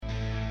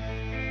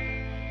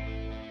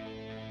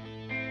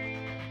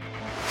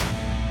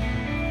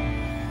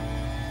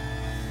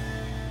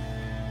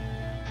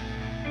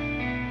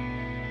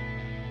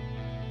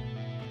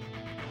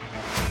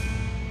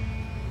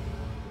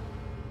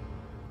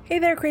Hey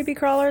there, creepy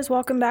crawlers.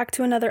 Welcome back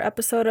to another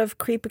episode of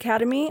Creep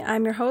Academy.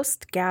 I'm your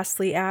host,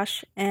 Ghastly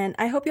Ash, and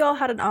I hope you all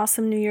had an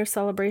awesome New Year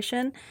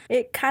celebration.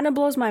 It kind of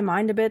blows my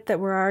mind a bit that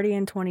we're already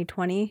in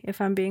 2020,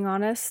 if I'm being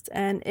honest,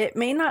 and it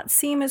may not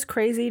seem as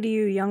crazy to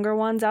you younger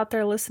ones out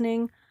there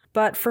listening,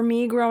 but for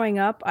me growing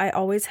up, I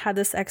always had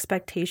this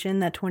expectation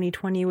that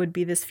 2020 would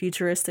be this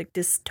futuristic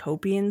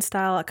dystopian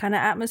style kind of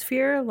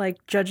atmosphere,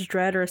 like Judge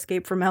Dredd or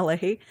Escape from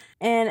LA.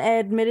 And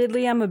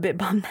admittedly, I'm a bit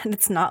bummed that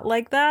it's not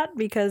like that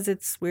because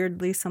it's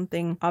weirdly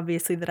something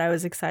obviously that I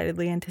was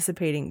excitedly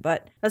anticipating.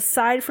 But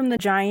aside from the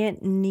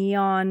giant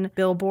neon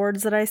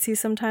billboards that I see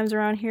sometimes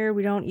around here,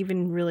 we don't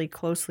even really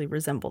closely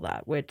resemble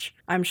that, which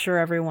I'm sure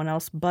everyone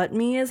else but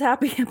me is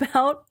happy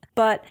about.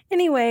 But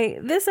anyway,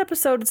 this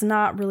episode is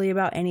not really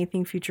about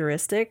anything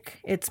futuristic.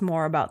 It's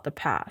more about the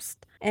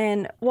past.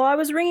 And while I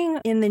was ringing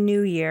in the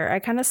new year, I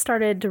kind of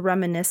started to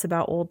reminisce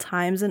about old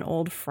times and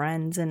old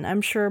friends, and I'm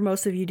sure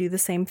most of you do the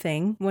same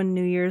thing when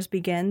New Year's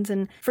begins,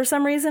 and for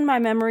some reason my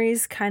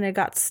memories kind of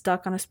got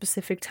stuck on a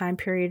specific time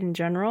period in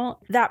general.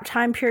 That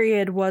time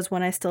period was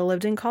when I still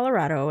lived in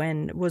Colorado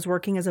and was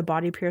working as a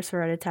body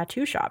piercer at a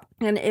tattoo shop,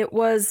 and it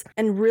was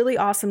a really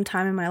awesome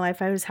time in my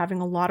life. I was having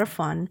a lot of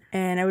fun,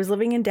 and I was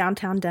living in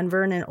downtown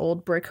Denver in an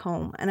old brick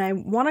home, and I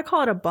want to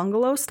call it a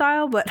bungalow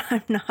style, but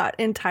I'm not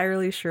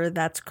entirely sure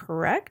that's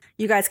correct.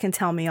 You guys can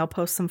tell me, I'll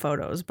post some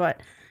photos,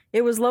 but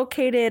it was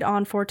located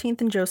on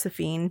 14th and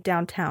Josephine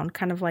downtown,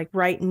 kind of like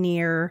right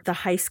near the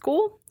high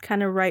school,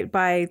 kind of right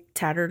by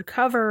Tattered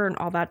Cover and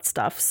all that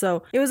stuff.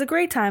 So it was a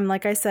great time,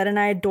 like I said, and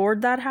I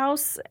adored that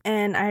house,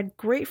 and I had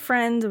great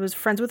friends. I was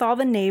friends with all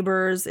the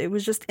neighbors. It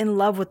was just in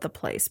love with the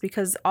place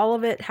because all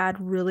of it had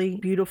really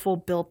beautiful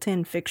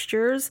built-in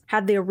fixtures,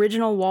 had the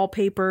original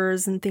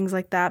wallpapers and things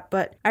like that.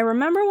 But I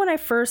remember when I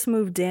first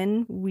moved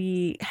in,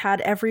 we had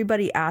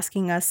everybody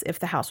asking us if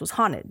the house was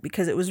haunted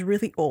because it was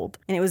really old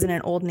and it was in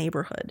an old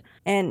neighborhood.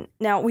 And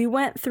now we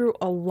went through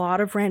a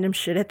lot of random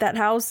shit at that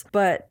house,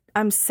 but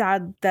I'm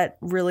sad that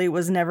really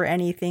was never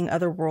anything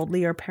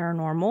otherworldly or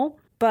paranormal.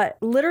 But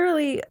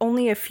literally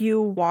only a few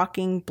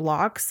walking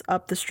blocks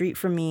up the street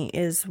from me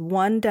is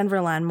one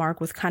Denver landmark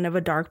with kind of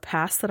a dark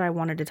past that I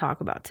wanted to talk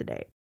about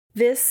today.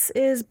 This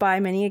is by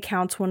many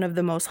accounts one of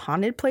the most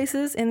haunted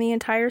places in the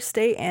entire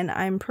state, and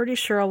I'm pretty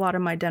sure a lot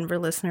of my Denver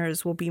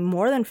listeners will be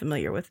more than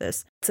familiar with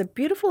this. It's a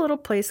beautiful little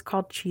place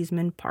called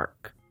Cheeseman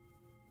Park.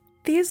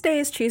 These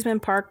days, Cheeseman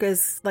Park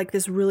is like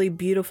this really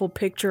beautiful,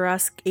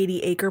 picturesque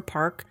 80-acre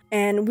park,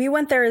 and we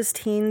went there as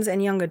teens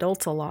and young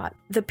adults a lot.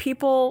 The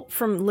people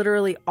from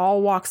literally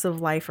all walks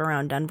of life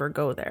around Denver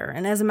go there,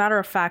 and as a matter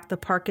of fact, the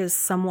park is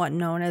somewhat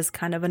known as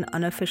kind of an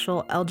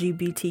unofficial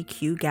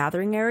LGBTQ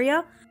gathering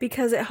area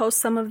because it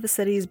hosts some of the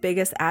city's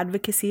biggest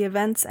advocacy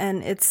events,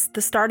 and it's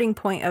the starting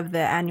point of the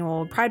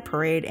annual Pride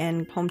Parade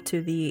and home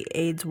to the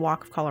AIDS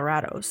Walk of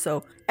Colorado.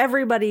 So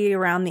everybody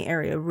around the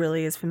area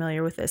really is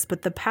familiar with this,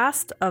 but the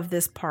past of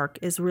this park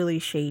is really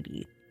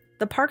shady.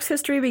 The park's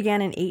history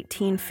began in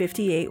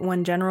 1858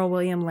 when General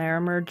William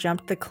Larimer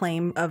jumped the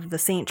claim of the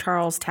St.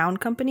 Charles Town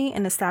Company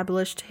and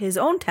established his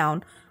own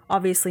town,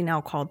 obviously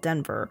now called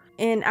Denver.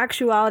 In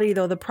actuality,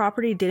 though, the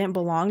property didn't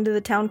belong to the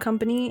town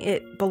company,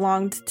 it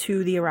belonged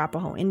to the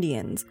Arapaho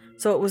Indians,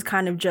 so it was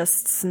kind of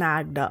just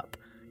snagged up.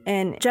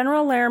 And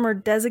General Larimer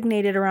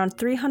designated around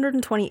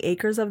 320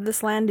 acres of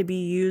this land to be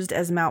used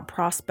as Mount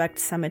Prospect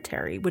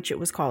Cemetery, which it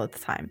was called at the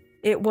time.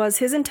 It was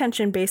his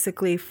intention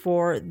basically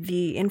for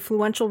the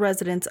influential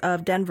residents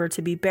of Denver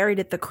to be buried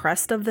at the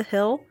crest of the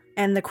hill,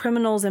 and the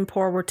criminals and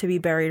poor were to be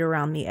buried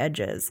around the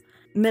edges.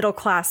 Middle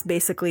class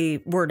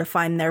basically were to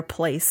find their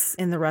place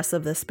in the rest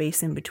of the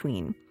space in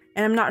between.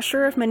 And I'm not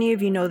sure if many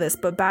of you know this,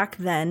 but back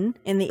then,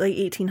 in the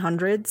late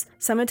 1800s,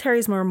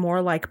 cemeteries were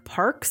more like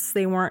parks.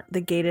 They weren't the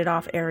gated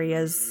off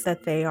areas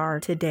that they are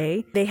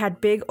today. They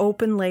had big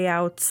open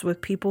layouts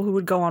with people who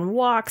would go on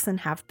walks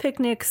and have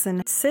picnics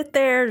and sit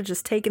there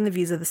just taking the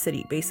views of the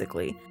city,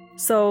 basically.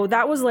 So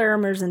that was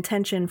Larimer's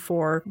intention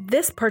for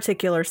this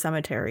particular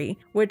cemetery,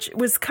 which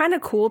was kind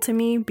of cool to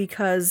me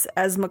because,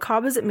 as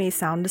macabre as it may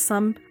sound to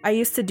some, I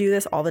used to do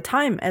this all the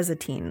time as a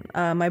teen.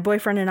 My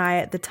boyfriend and I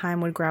at the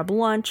time would grab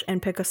lunch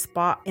and pick a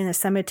spot in a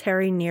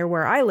cemetery near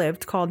where I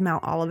lived called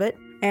Mount Olivet,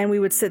 and we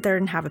would sit there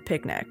and have a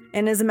picnic.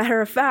 And as a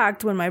matter of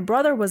fact, when my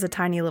brother was a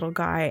tiny little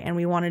guy and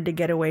we wanted to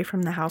get away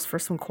from the house for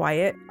some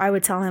quiet, I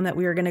would tell him that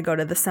we were going to go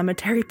to the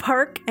cemetery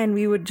park and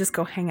we would just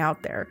go hang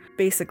out there.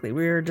 Basically,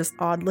 we were just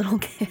odd little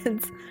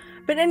kids.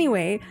 But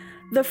anyway,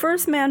 the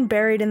first man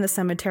buried in the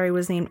cemetery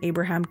was named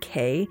Abraham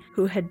Kay,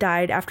 who had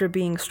died after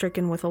being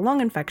stricken with a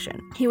lung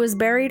infection. He was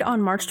buried on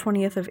March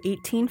 20th of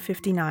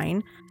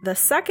 1859. The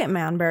second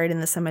man buried in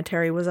the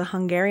cemetery was a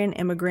Hungarian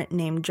immigrant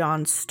named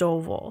John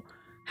Stovall.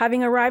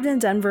 Having arrived in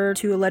Denver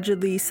to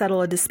allegedly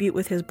settle a dispute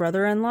with his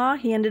brother-in-law,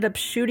 he ended up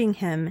shooting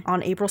him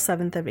on April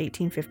 7th of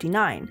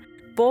 1859.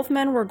 Both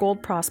men were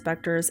gold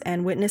prospectors,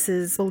 and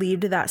witnesses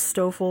believed that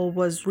Stoffel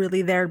was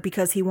really there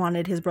because he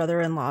wanted his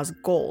brother-in-law's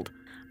gold.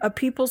 A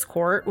people's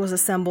court was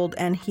assembled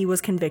and he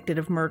was convicted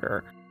of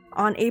murder.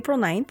 On April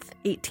 9th,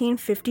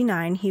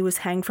 1859, he was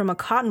hanged from a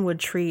cottonwood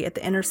tree at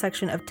the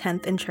intersection of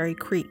 10th and Cherry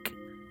Creek.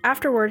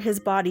 Afterward, his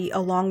body,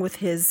 along with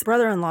his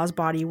brother-in-law's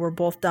body, were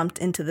both dumped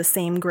into the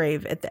same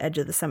grave at the edge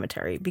of the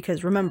cemetery.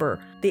 Because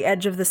remember, the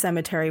edge of the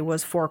cemetery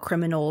was for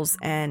criminals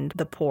and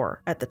the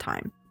poor at the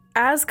time.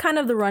 As kind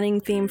of the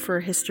running theme for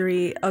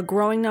history, a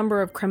growing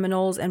number of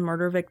criminals and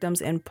murder victims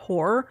and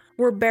poor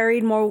were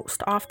buried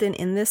most often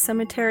in this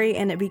cemetery,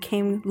 and it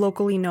became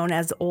locally known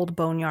as Old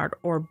Boneyard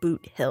or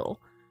Boot Hill.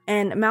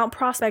 And Mount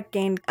Prospect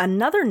gained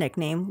another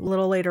nickname a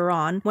little later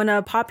on when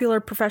a popular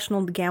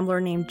professional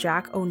gambler named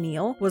Jack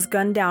O'Neill was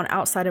gunned down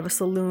outside of a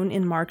saloon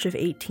in March of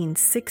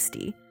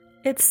 1860.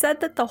 It's said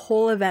that the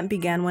whole event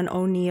began when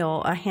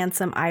O'Neill, a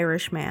handsome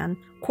Irish man,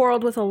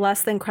 quarreled with a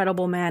less than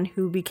credible man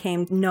who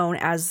became known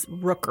as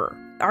Rooker.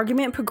 The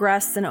argument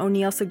progressed, and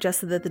O'Neill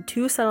suggested that the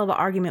two settle the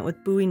argument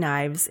with Bowie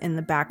knives in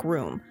the back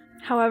room.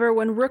 However,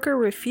 when Rooker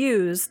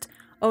refused,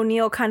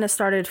 O'Neill kind of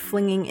started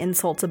flinging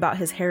insults about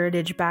his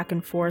heritage back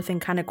and forth and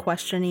kind of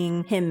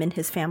questioning him and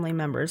his family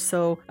members.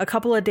 So a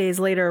couple of days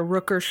later,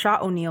 Rooker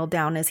shot O'Neill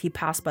down as he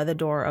passed by the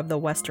door of the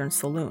Western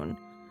Saloon.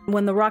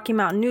 When the Rocky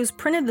Mountain News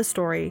printed the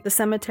story, the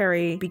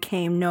cemetery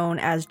became known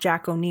as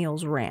Jack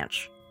O'Neill's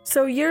Ranch.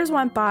 So years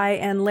went by,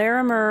 and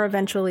Larimer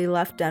eventually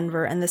left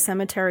Denver, and the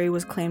cemetery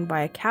was claimed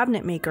by a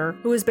cabinet maker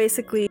who was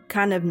basically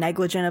kind of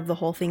negligent of the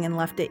whole thing and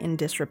left it in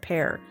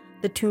disrepair.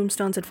 The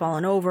tombstones had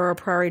fallen over,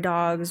 prairie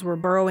dogs were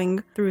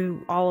burrowing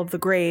through all of the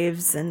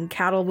graves, and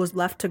cattle was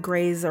left to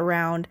graze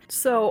around.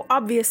 So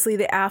obviously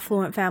the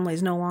affluent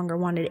families no longer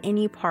wanted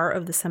any part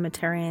of the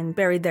cemetery and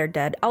buried their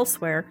dead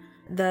elsewhere.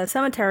 The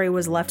cemetery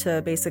was left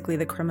to basically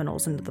the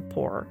criminals and the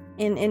poor.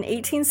 In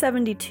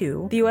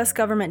 1872, the U.S.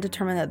 government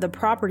determined that the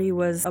property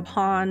was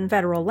upon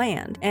federal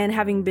land, and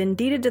having been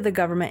deeded to the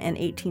government in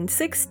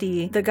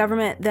 1860, the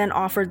government then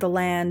offered the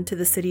land to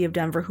the city of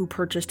Denver, who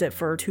purchased it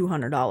for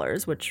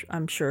 $200, which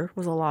I'm sure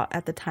was a lot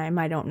at the time,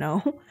 I don't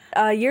know.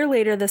 A year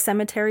later, the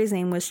cemetery's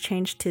name was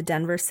changed to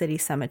Denver City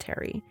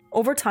Cemetery.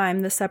 Over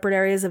time, the separate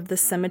areas of the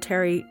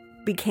cemetery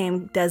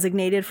became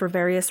designated for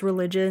various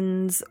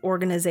religions,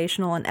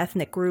 organizational and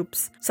ethnic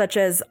groups, such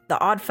as the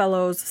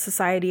Oddfellows,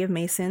 Society of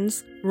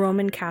Masons,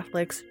 Roman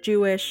Catholics,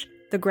 Jewish,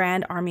 the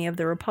Grand Army of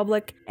the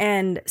Republic,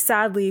 and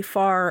sadly,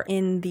 far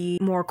in the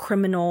more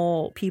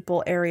criminal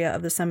people area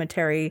of the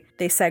cemetery,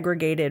 they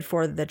segregated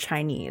for the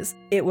Chinese.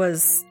 It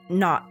was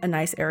not a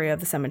nice area of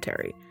the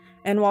cemetery.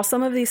 And while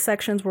some of these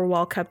sections were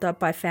well kept up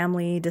by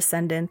family,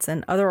 descendants,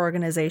 and other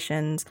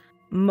organizations,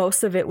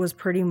 most of it was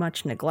pretty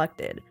much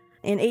neglected.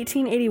 In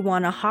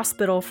 1881, a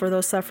hospital for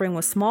those suffering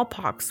with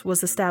smallpox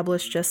was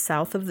established just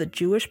south of the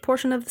Jewish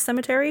portion of the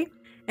cemetery,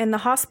 and the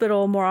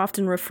hospital more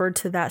often referred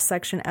to that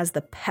section as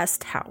the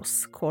pest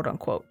house, quote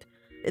unquote.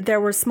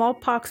 There were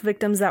smallpox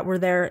victims that were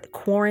there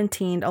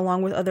quarantined,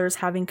 along with others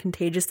having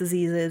contagious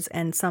diseases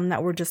and some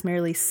that were just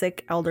merely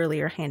sick,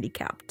 elderly, or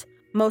handicapped.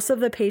 Most of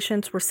the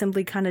patients were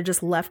simply kind of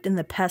just left in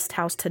the pest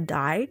house to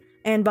die.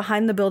 And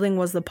behind the building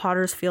was the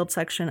Potter's Field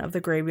section of the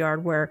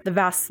graveyard, where the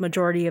vast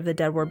majority of the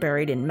dead were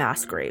buried in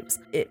mass graves.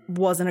 It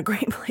wasn't a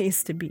great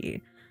place to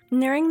be.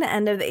 Nearing the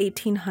end of the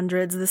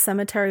 1800s, the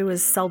cemetery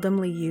was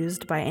seldomly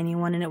used by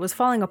anyone, and it was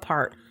falling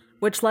apart,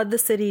 which led the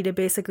city to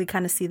basically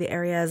kind of see the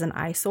area as an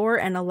eyesore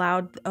and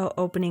allowed an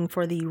opening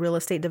for the real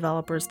estate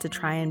developers to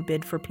try and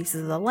bid for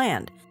pieces of the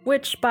land,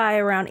 which by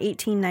around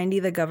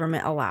 1890 the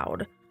government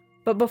allowed.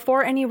 But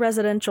before any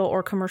residential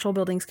or commercial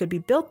buildings could be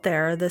built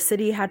there, the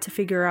city had to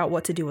figure out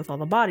what to do with all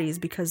the bodies,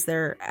 because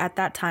there, at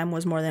that time,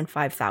 was more than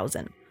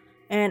 5,000.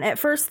 And at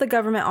first, the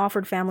government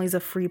offered families a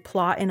free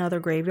plot in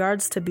other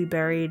graveyards to be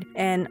buried,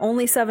 and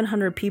only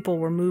 700 people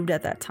were moved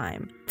at that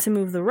time. To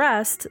move the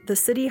rest, the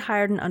city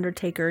hired an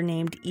undertaker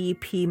named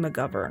E.P.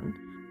 McGovern.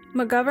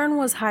 McGovern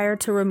was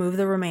hired to remove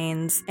the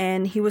remains,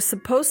 and he was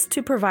supposed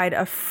to provide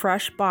a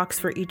fresh box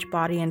for each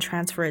body and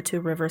transfer it to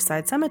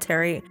Riverside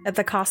Cemetery at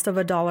the cost of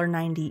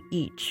 $1.90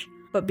 each.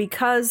 But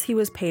because he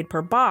was paid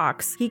per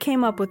box, he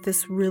came up with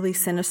this really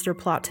sinister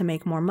plot to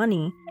make more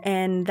money,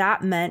 and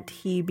that meant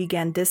he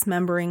began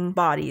dismembering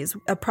bodies,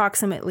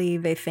 approximately,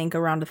 they think,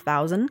 around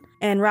 1,000.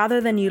 And rather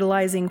than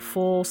utilizing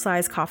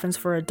full-size coffins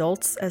for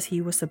adults as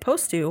he was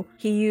supposed to,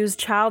 he used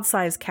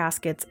child-sized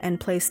caskets and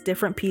placed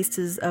different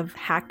pieces of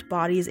hacked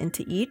bodies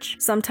into each,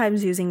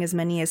 sometimes using as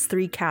many as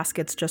 3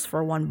 caskets just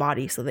for one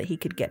body so that he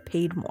could get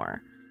paid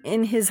more.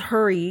 In his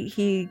hurry,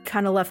 he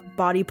kind of left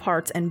body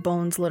parts and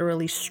bones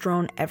literally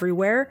strewn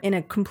everywhere in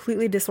a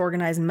completely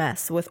disorganized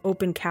mess with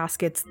open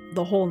caskets,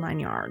 the whole 9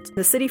 yards.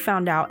 The city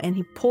found out and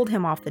he pulled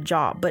him off the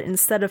job, but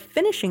instead of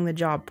finishing the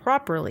job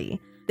properly,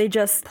 they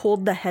just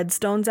pulled the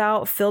headstones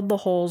out, filled the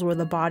holes where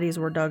the bodies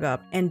were dug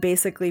up, and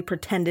basically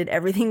pretended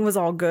everything was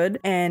all good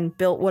and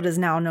built what is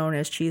now known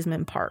as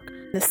Cheeseman Park.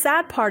 The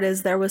sad part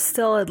is there was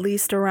still at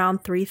least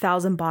around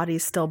 3,000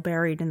 bodies still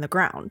buried in the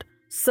ground.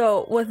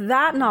 So with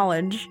that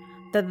knowledge,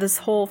 that this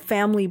whole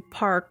family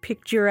park,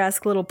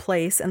 picturesque little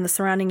place, and the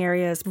surrounding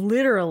area is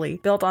literally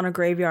built on a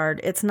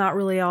graveyard, it's not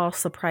really all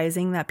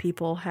surprising that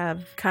people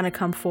have kind of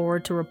come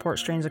forward to report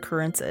strange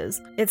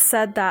occurrences. It's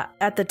said that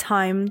at the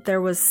time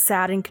there was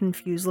sad and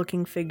confused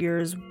looking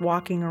figures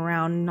walking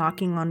around,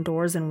 knocking on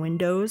doors and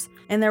windows,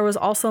 and there was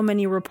also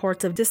many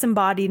reports of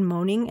disembodied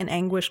moaning and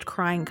anguished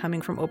crying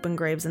coming from open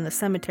graves in the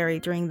cemetery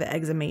during the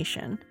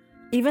exhumation.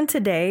 Even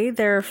today,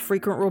 there are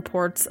frequent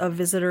reports of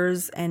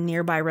visitors and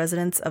nearby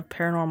residents of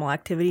paranormal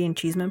activity in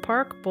Cheeseman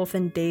Park, both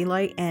in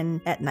daylight and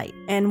at night.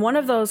 And one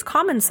of those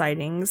common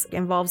sightings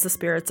involves the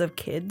spirits of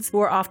kids who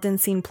are often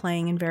seen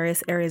playing in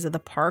various areas of the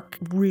park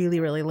really,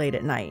 really late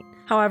at night.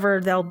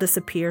 However, they'll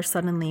disappear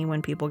suddenly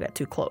when people get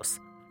too close.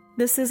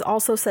 This is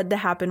also said to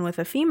happen with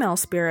a female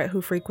spirit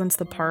who frequents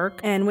the park,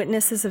 and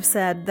witnesses have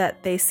said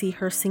that they see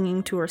her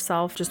singing to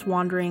herself, just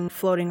wandering,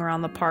 floating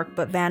around the park,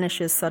 but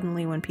vanishes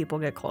suddenly when people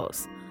get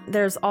close.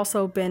 There's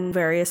also been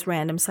various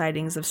random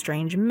sightings of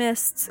strange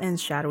mists and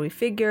shadowy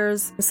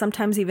figures.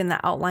 Sometimes even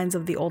the outlines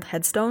of the old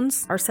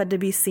headstones are said to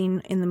be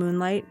seen in the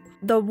moonlight.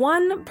 The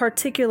one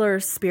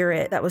particular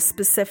spirit that was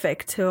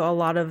specific to a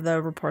lot of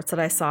the reports that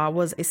I saw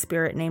was a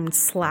spirit named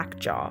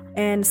Slackjaw.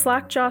 And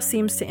Slackjaw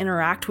seems to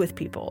interact with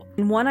people.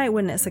 One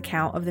eyewitness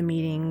account of the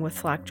meeting with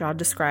Slackjaw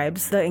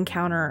describes the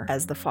encounter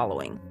as the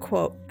following,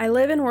 quote, "I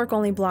live and work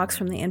only blocks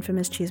from the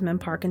infamous Cheeseman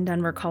Park in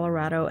Denver,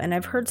 Colorado, and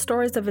I've heard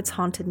stories of its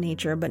haunted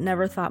nature but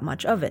never thought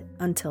much of it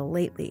until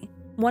lately.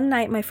 One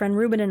night, my friend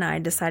Ruben and I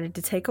decided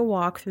to take a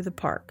walk through the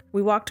park.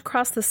 We walked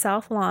across the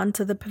south lawn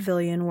to the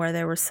pavilion where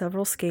there were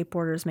several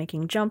skateboarders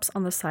making jumps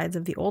on the sides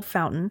of the old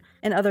fountain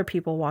and other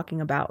people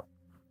walking about.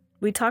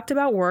 We talked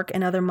about work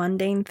and other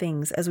mundane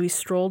things as we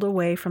strolled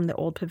away from the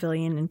old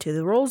pavilion into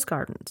the rose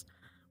gardens,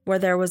 where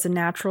there was a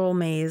natural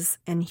maze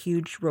and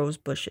huge rose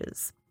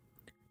bushes.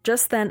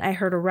 Just then, I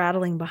heard a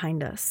rattling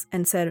behind us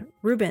and said,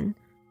 'Ruben,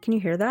 can you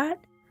hear that?'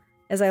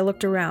 As I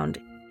looked around,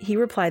 he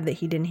replied that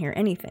he didn't hear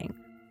anything.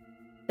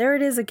 'There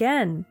it is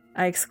again!'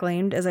 I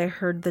exclaimed as I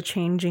heard the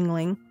chain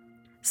jingling.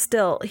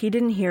 Still, he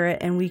didn't hear it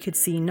and we could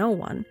see no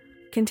one.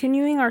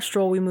 Continuing our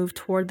stroll, we moved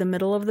toward the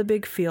middle of the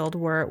big field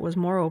where it was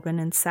more open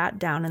and sat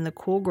down in the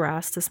cool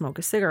grass to smoke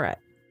a cigarette.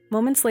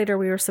 Moments later,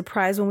 we were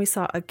surprised when we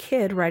saw a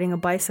kid riding a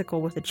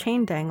bicycle with a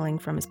chain dangling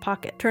from his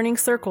pocket, turning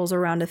circles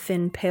around a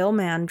thin, pale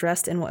man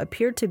dressed in what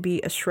appeared to be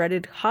a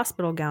shredded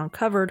hospital gown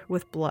covered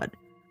with blood.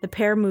 The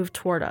pair moved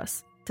toward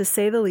us. To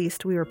say the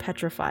least, we were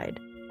petrified.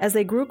 As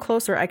they grew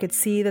closer, I could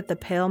see that the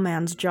pale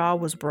man's jaw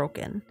was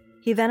broken.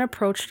 He then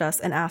approached us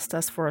and asked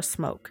us for a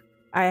smoke.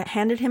 I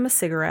handed him a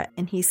cigarette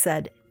and he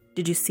said,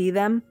 'Did you see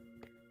them?'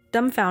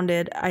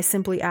 Dumbfounded, I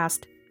simply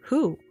asked,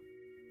 'Who?'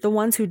 'The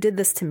ones who did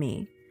this to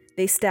me.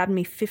 They stabbed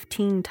me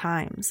 15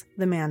 times,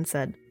 the man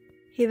said.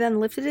 He then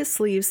lifted his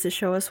sleeves to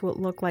show us what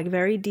looked like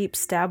very deep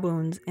stab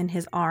wounds in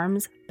his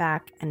arms,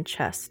 back, and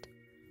chest.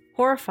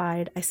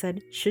 Horrified, I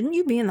said, 'Shouldn't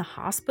you be in the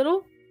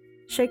hospital?'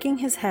 Shaking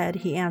his head,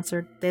 he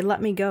answered, 'They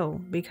let me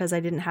go because I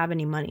didn't have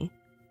any money.'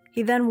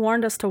 He then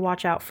warned us to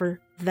watch out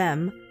for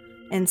them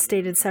and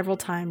stated several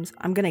times,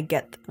 'I'm gonna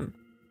get them.'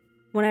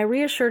 When I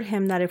reassured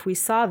him that if we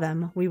saw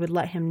them, we would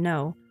let him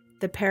know,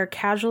 the pair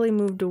casually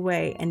moved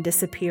away and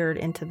disappeared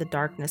into the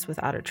darkness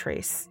without a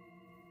trace.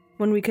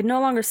 When we could no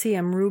longer see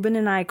him, Ruben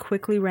and I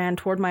quickly ran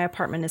toward my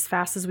apartment as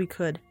fast as we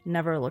could,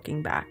 never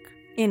looking back."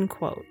 End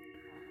quote.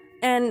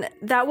 And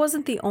that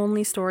wasn't the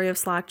only story of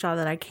Slackjaw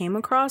that I came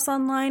across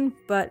online,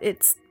 but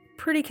it's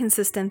pretty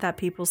consistent that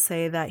people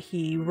say that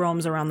he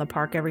roams around the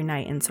park every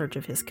night in search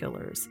of his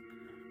killers.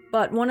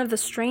 But one of the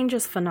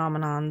strangest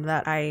phenomenon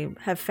that I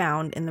have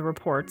found in the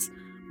reports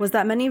was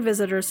that many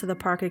visitors to the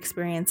park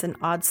experience an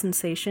odd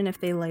sensation if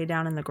they lay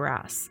down in the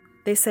grass.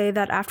 They say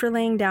that after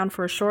laying down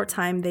for a short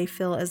time, they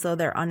feel as though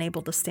they're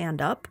unable to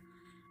stand up,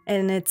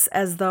 and it's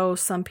as though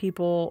some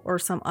people or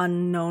some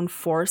unknown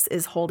force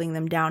is holding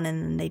them down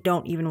and they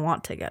don't even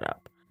want to get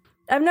up.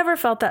 I've never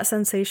felt that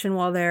sensation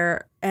while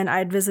there, and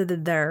I'd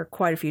visited there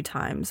quite a few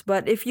times,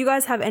 but if you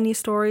guys have any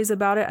stories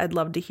about it, I'd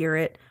love to hear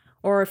it,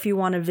 or if you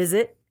want to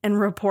visit and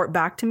report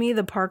back to me,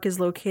 the park is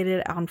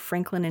located on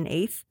Franklin and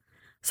 8th,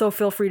 so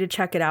feel free to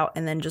check it out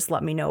and then just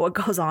let me know what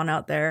goes on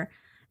out there.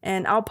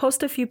 And I'll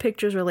post a few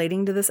pictures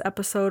relating to this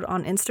episode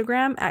on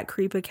Instagram at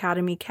Creep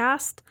Academy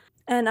Cast,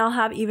 and I'll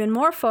have even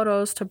more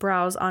photos to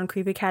browse on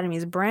Creep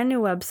Academy's brand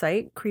new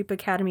website,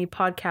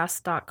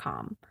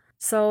 creepacademypodcast.com.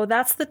 So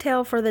that's the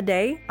tale for the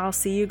day. I'll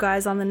see you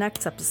guys on the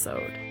next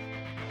episode.